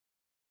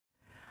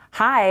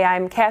Hi,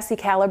 I'm Cassandra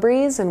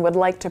Calabrese and would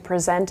like to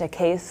present a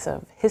case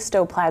of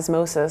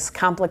histoplasmosis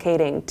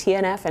complicating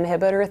TNF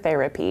inhibitor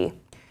therapy.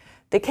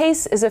 The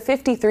case is a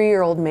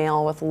 53-year-old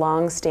male with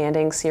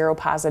long-standing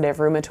seropositive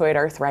rheumatoid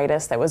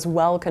arthritis that was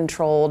well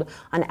controlled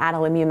on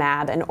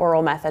adalimumab and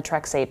oral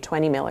methotrexate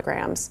 20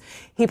 milligrams.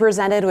 He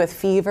presented with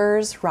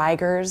fevers,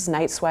 rigors,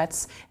 night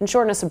sweats, and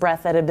shortness of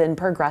breath that had been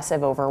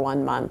progressive over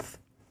 1 month.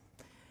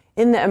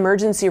 In the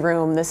emergency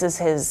room, this is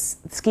his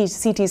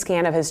CT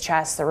scan of his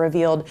chest that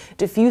revealed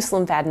diffuse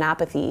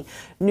lymphadenopathy,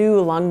 new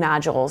lung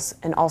nodules,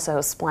 and also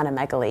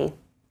splenomegaly.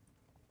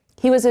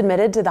 He was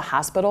admitted to the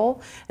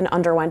hospital and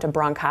underwent a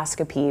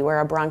bronchoscopy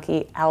where a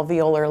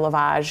bronchoalveolar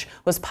lavage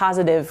was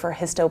positive for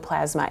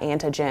histoplasma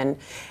antigen,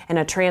 and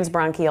a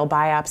transbronchial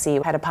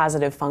biopsy had a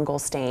positive fungal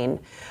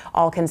stain,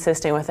 all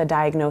consistent with a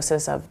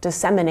diagnosis of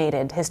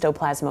disseminated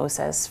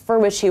histoplasmosis, for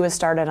which he was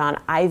started on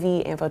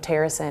IV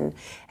amphotericin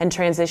and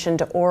transitioned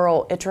to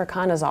oral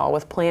itraconazole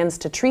with plans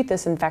to treat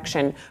this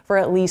infection for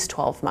at least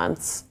 12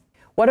 months.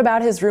 What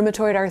about his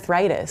rheumatoid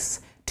arthritis?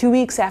 2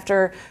 weeks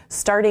after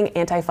starting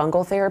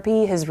antifungal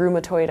therapy, his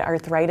rheumatoid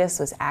arthritis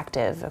was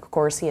active. Of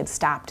course, he had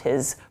stopped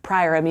his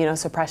prior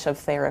immunosuppressive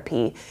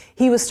therapy.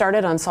 He was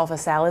started on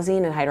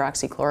sulfasalazine and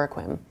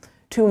hydroxychloroquine.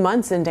 2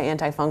 months into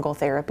antifungal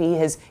therapy,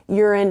 his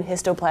urine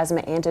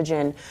histoplasma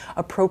antigen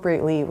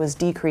appropriately was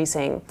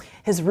decreasing.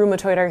 His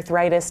rheumatoid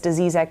arthritis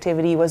disease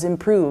activity was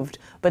improved,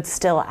 but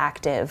still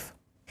active.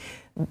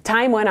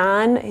 Time went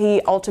on.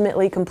 He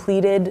ultimately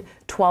completed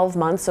 12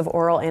 months of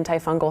oral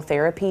antifungal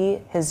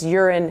therapy. His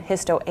urine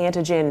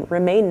histoantigen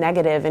remained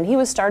negative, and he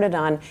was started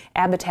on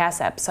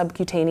abatacept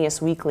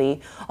subcutaneous weekly,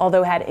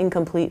 although had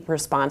incomplete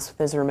response with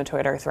his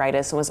rheumatoid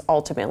arthritis and was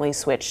ultimately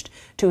switched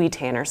to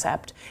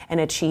etanercept and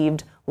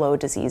achieved low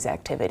disease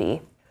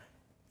activity.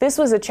 This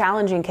was a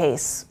challenging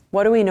case.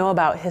 What do we know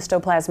about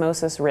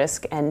histoplasmosis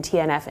risk and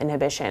TNF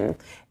inhibition?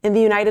 In the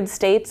United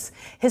States,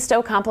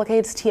 histo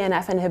complicates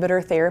TNF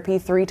inhibitor therapy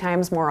 3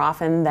 times more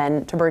often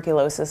than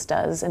tuberculosis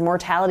does, and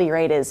mortality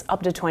rate is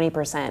up to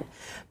 20%,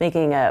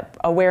 making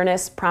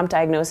awareness, prompt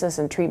diagnosis,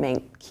 and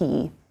treatment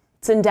key.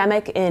 It's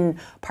endemic in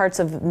parts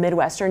of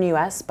Midwestern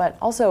US, but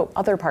also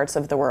other parts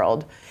of the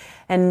world.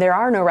 And there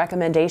are no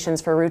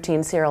recommendations for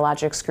routine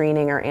serologic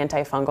screening or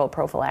antifungal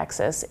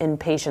prophylaxis in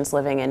patients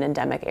living in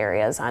endemic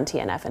areas on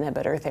TNF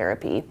inhibitor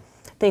therapy.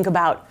 Think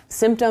about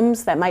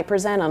symptoms that might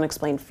present: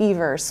 unexplained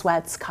fever,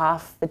 sweats,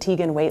 cough, fatigue,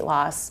 and weight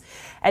loss.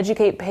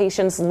 Educate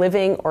patients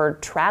living or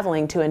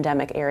traveling to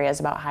endemic areas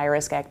about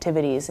high-risk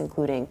activities,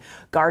 including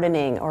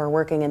gardening or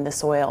working in the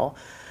soil.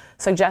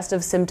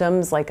 Suggestive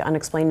symptoms like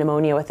unexplained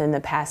pneumonia within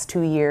the past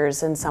 2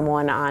 years in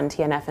someone on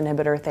TNF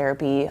inhibitor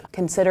therapy.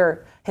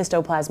 Consider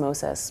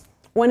histoplasmosis.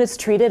 When it's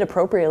treated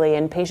appropriately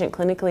and patient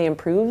clinically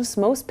improves,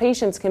 most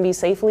patients can be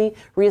safely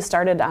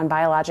restarted on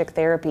biologic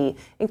therapy,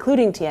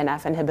 including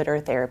TNF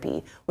inhibitor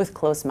therapy, with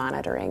close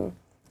monitoring.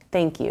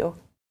 Thank you.